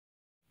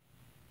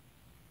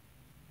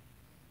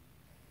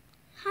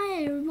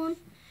one.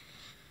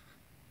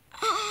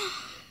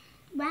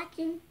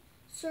 Vacuum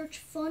search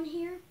fun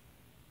here.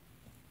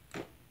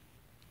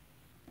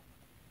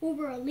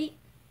 Hoover Elite.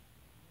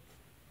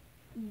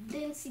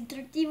 Didn't see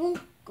Dirt Evil?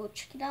 Go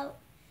check it out.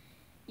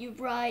 You're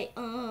right.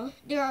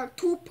 There are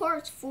 2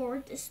 parts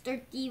for this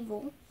Dirt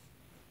Evil.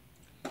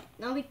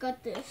 Now we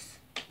got this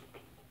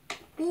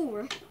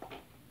Hoover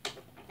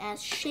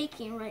that's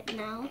shaking right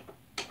now.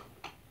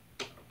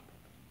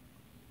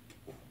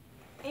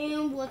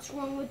 And what's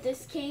wrong with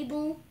this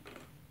cable?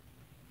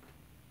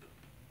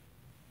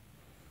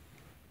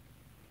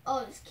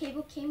 Oh, this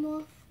cable came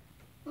off.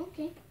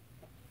 Okay.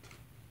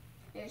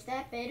 Is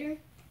that better?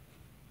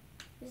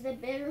 Is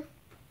that better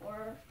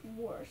or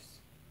worse?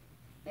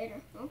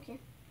 Better. Okay.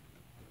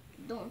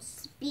 Don't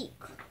speak.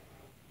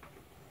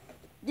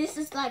 This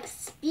is like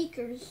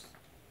speakers.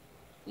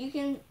 You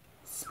can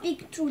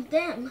speak through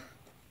them.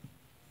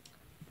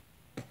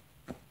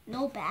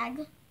 No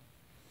bag.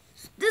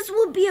 This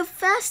will be a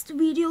fast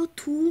video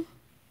too.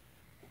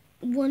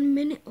 1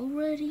 minute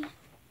already.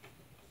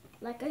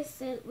 Like I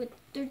said with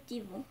Dirt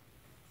Evil.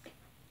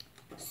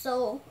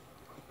 So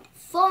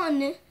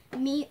fun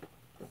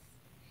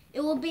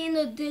it will be in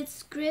the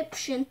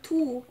description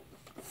too.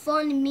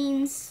 Fun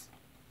means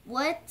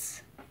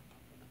what?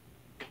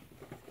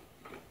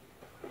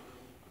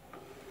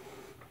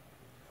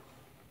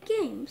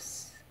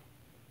 Games.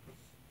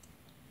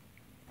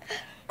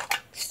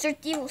 Dirt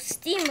Evil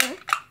Steamer.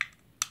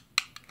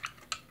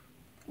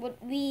 What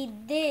we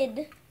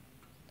did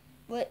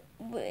with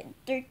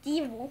Dirt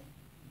Evil.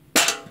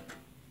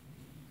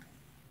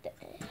 I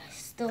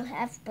still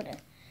have, but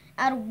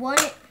I don't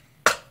want it.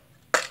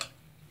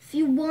 If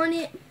you want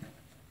it,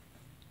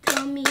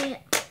 tell me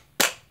it.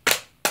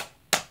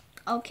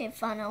 Okay,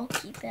 fine, I'll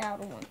keep it. I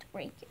don't want to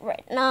break it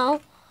right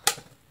now.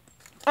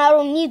 I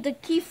don't need the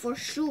key for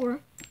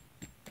sure,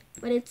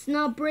 but it's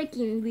not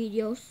breaking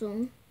video,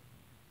 so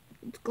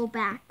let's go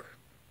back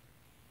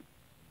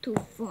to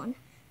fun.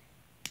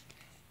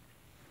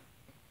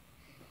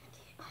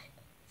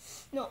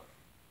 No,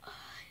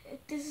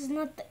 this is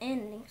not the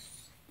ending.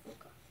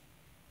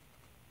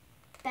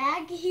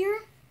 Bag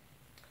here,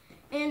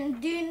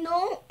 and do you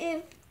know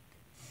if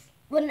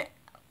when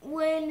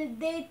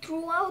they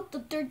threw out the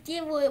Dirt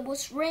Evil, it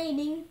was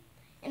raining,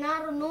 and I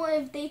don't know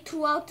if they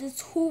threw out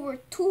this Hoover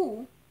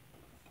too.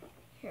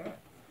 Here,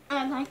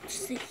 I like to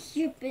sit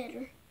here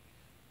better.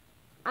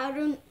 I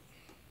don't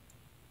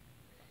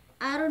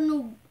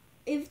know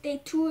if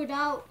they threw it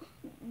out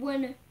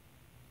when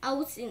I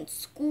was in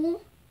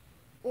school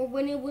or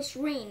when it was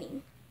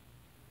raining.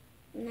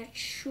 I'm not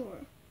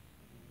sure.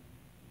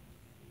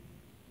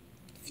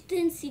 If you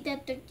didn't see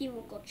that Dirt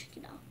Evil, go check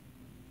it out.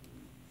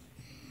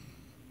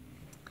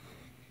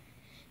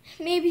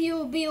 Maybe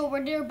you'll be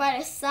over there by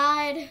the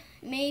side.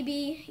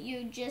 Maybe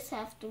you just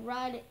have to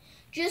ride it.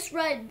 Just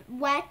write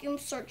vacuum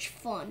search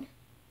fun.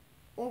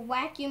 Or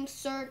vacuum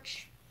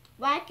search.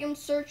 Vacuum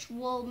search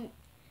will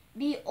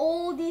be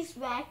all these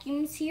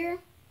vacuums here.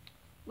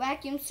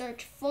 Vacuum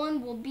search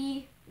fun will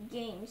be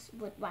games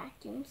with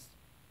vacuums.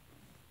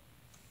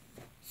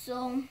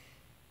 So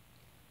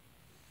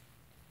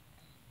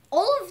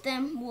all of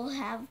them will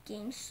have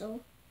games,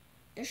 so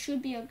there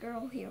should be a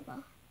girl here,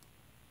 but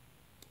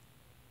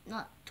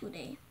not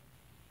today.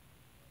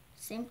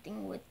 Same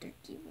thing with Dirt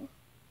Evil.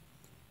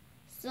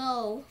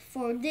 So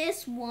for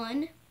this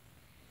one,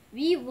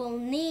 we will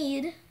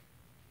need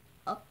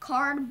a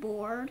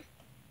cardboard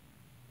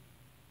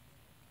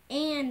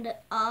and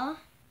a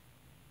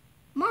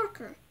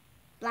marker,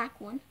 black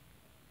one.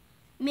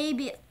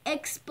 Maybe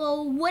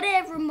Expo,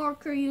 whatever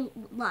marker you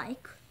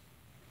like.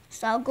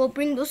 So I'll go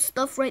bring those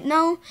stuff right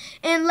now.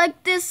 And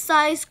like this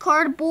size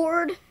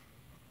cardboard,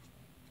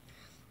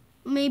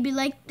 maybe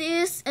like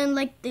this and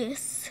like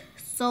this.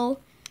 So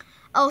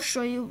I'll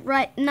show you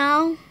right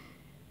now.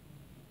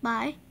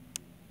 Bye.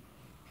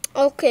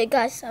 Okay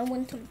guys, I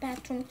went to the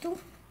bathroom too.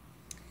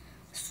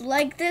 So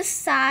like this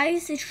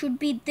size, it should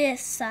be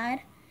this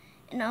side.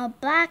 And a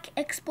black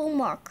Expo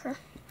marker.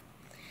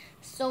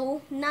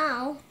 So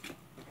now,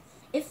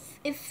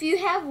 if you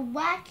have a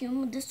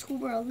vacuum, this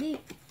Hoover Elite,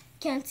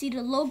 can't see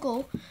the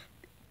logo,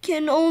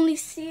 can only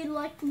see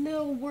like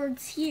little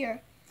words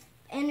here.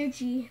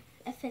 Energy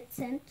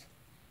efficient,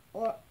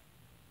 or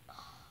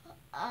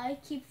I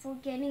keep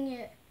forgetting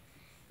it.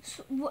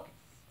 So, what?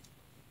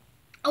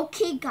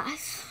 Okay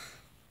guys,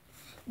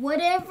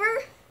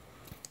 whatever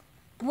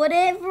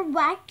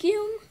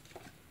vacuum,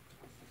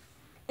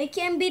 it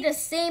can be the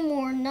same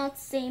or not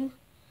same,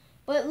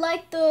 but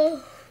like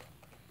the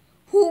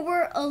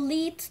Hoover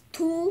Elite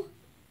 2,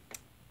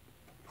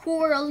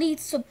 Hoover Elite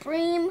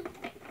Supreme,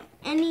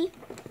 anything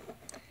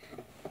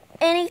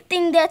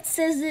that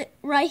says it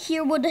right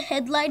here where the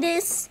headlight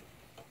is.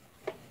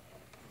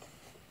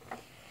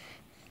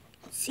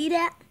 See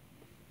that?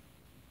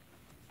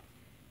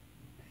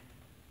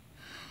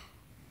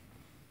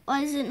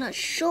 Why is it not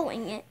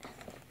showing it?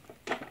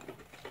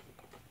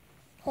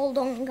 Hold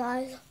on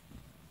guys.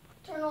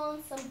 Turn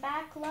on some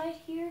backlight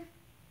here.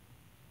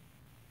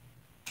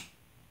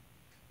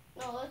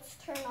 No, let's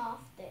turn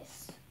off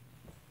this.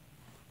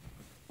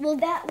 Will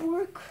that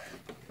work?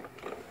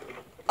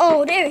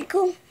 Oh, there we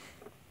go.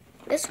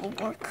 This will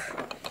work.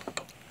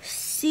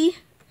 See?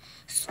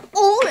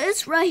 Oh,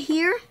 it's right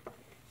here.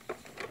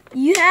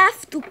 You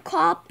have to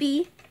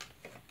copy.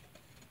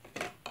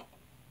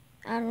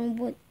 I don't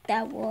know what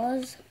that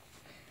was.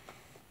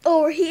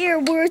 Over here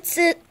where it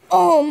says,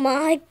 oh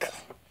my God,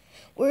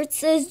 where it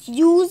says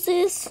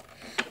uses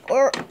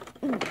or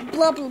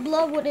blah blah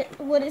blah, what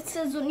it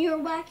says on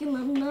your vacuum.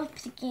 I'm not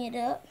picking it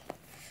up.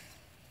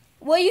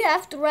 What you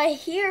have to write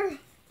here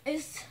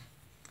is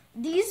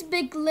these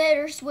big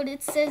letters, what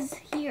it says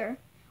here,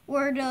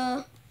 where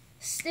the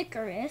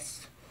sticker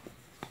is.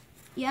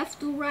 You have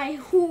to write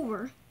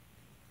Hoover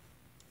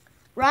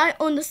right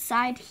on the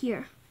side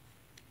here.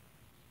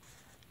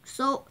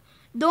 So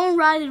don't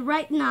write it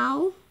right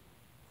now.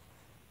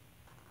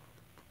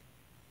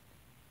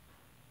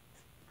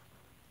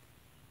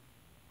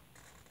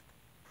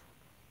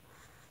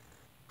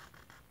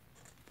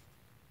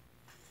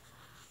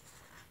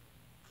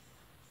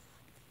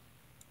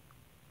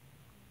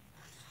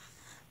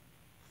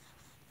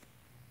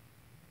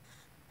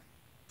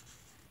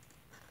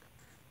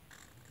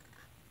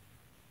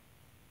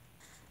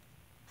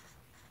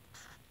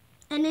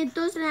 And it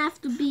doesn't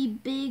have to be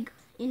big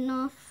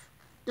enough.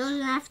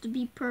 Doesn't have to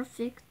be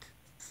perfect.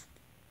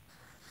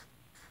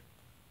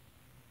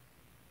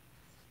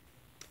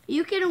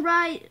 You can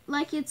write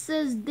like it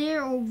says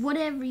there or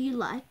whatever you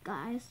like,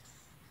 guys.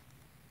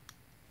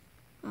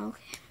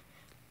 Okay.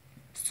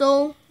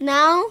 So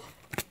now,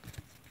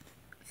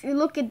 if you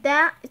look at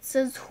that, it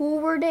says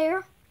Hoover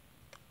there.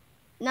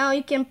 Now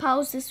you can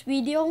pause this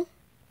video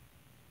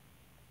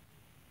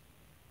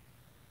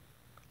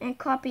and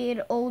copy it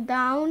all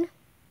down.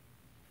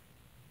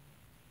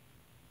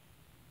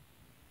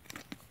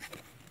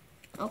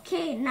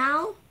 Okay,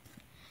 now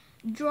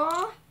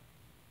draw.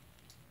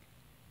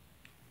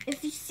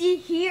 If you see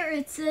here,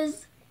 it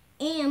says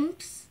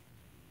amps.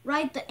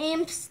 Write the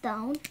amps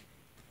down.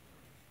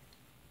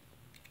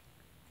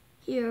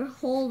 Here,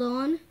 hold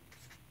on.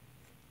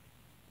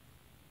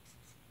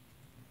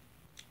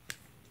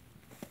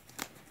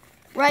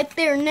 Right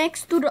there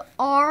next to the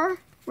R,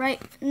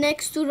 right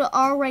next to the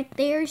R right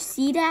there,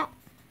 see that?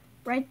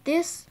 Write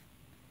this.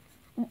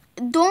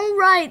 Don't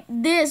write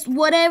this,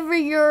 whatever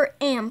your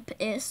amp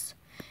is.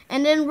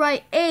 And then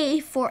write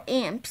A for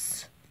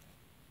amps.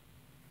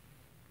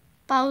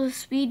 Pause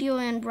this video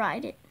and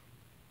write it.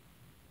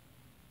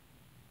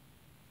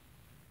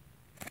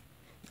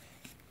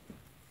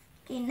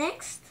 Okay,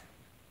 next.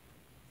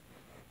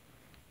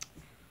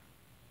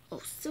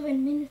 Oh,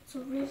 7 minutes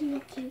already.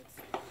 Okay,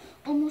 it's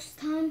almost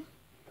time.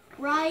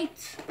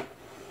 Write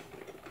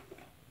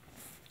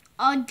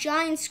a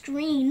giant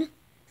screen.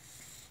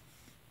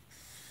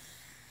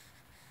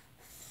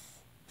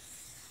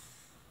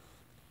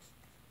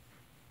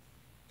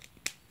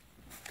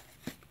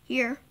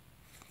 Here,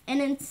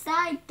 and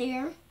inside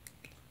there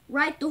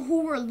write the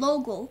Hoover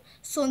logo.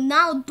 So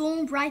now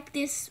don't write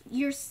this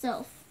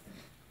yourself.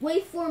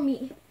 Wait for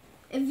me.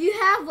 If you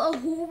have a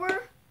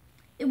Hoover,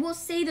 it will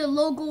say the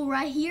logo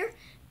right here,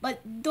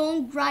 but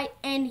don't write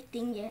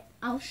anything yet.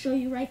 I'll show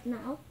you right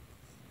now.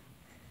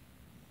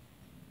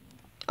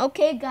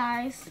 Okay,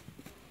 guys,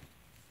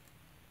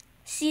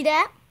 see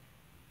that?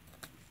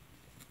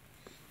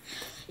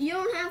 You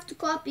don't have to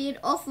copy it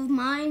off of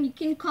mine. You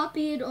can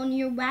copy it on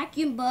your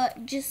vacuum,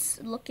 but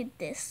just look at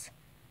this.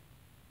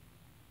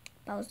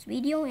 Pause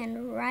video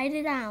and write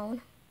it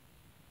down.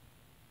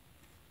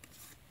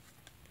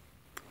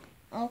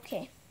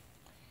 Okay.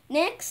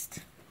 Next,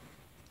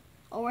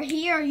 over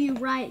here you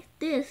write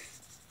this.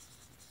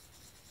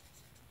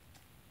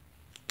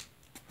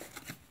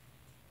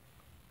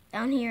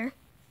 Down here.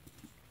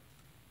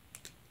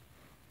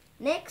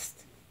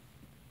 Next,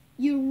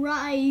 you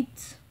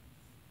write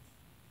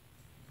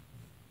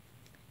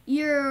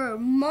your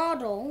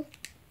model,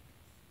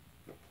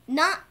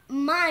 not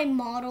my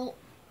model,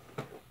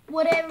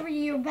 whatever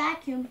your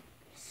vacuum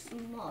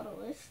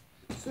model is.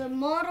 So the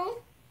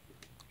model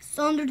is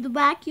under the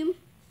vacuum.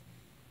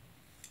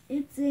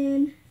 It's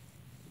in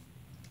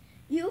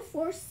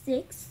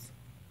U46.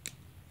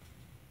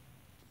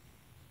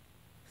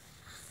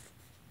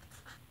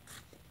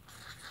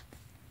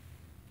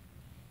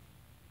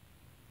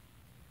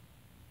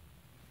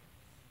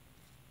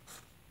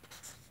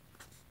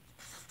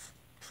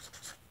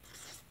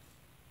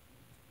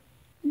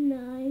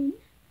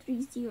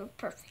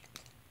 Perfect.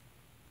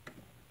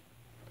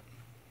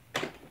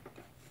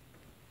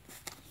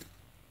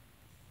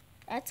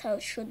 That's how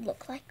it should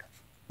look like.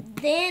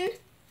 Then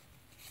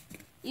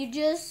you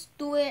just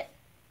do it.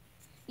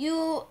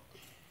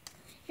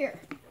 Here,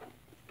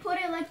 put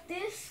it like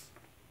this,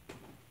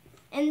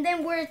 and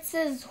then where it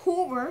says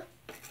Hoover,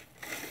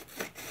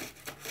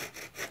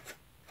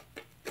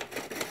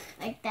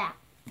 like that.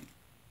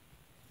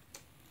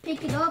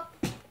 Pick it up.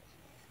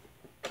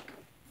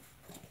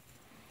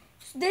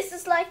 This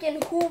is like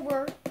in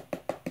Hoover,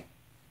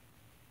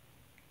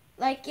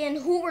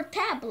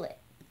 tablet.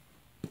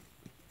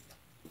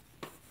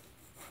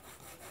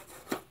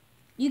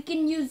 You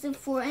can use it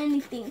for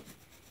anything.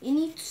 You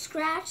need to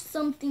scratch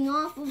something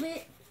off of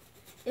it.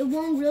 it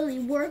won't really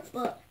work,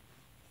 but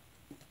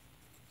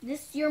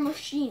this is your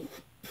machine.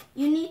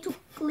 You need to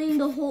clean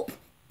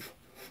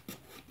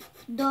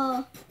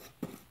the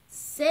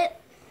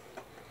set.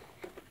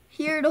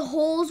 Here are the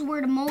holes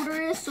where the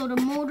motor is so the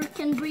motor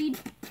can breathe.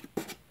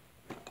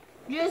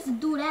 Just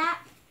do that.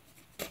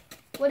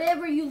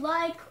 Whatever you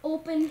like,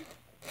 open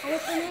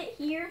it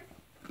here.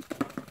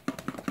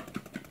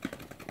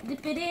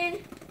 Dip it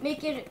in,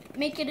 make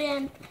it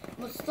in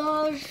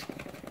massage.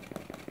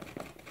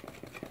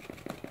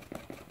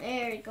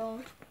 There you go.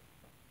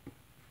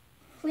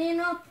 Clean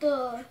up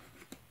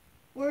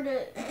where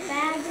the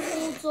bag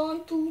holds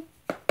on to.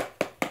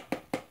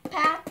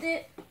 Pat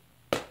it.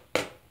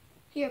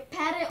 Here,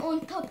 pat it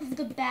on top of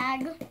the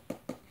bag.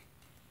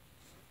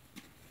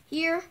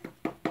 Here.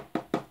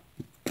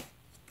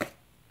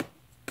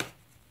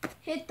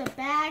 Hit the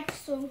bag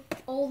so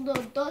all the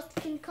dust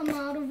can come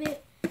out of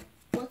it.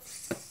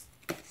 What's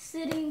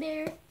sitting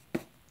there.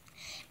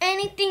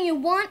 Anything you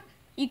want,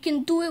 you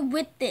can do it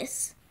with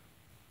this.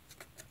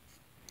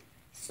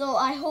 So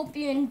I hope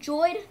you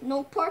enjoyed.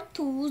 No part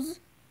 2s.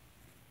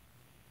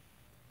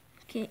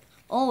 Okay.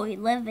 Oh,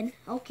 11.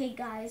 Okay,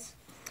 guys.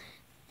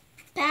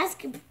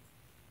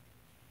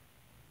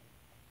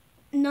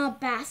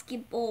 Not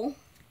basketball.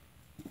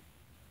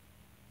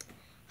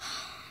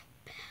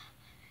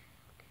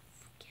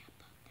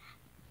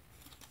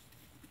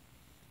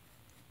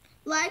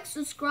 Like,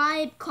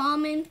 subscribe,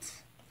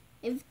 comment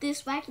if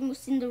this vacuum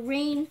was in the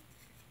rain.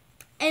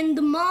 And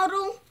the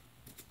model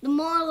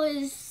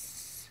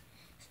is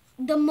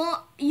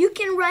you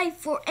can write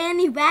for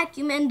any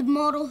vacuum and the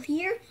model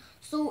here.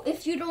 So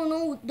if you don't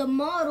know the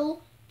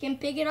model, you can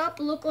pick it up,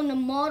 look on the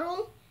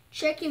model,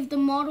 check if the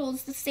model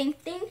is the same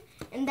thing,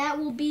 and that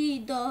will be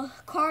the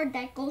card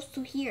that goes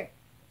to here.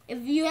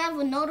 If you have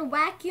another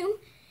vacuum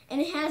and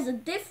it has a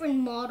different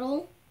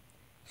model,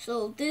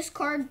 so this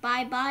card,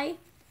 bye-bye.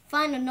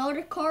 Find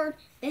another card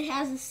that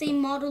has the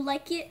same model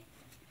like it.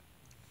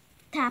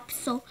 Tap.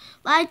 So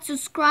like,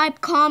 subscribe,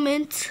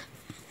 comment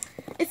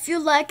if you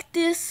like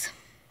this.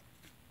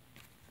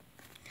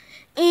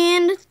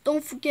 And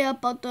don't forget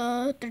about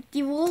the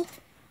 30-volt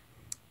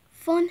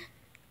fun.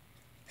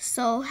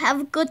 So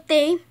have a good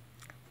day.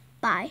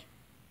 Bye.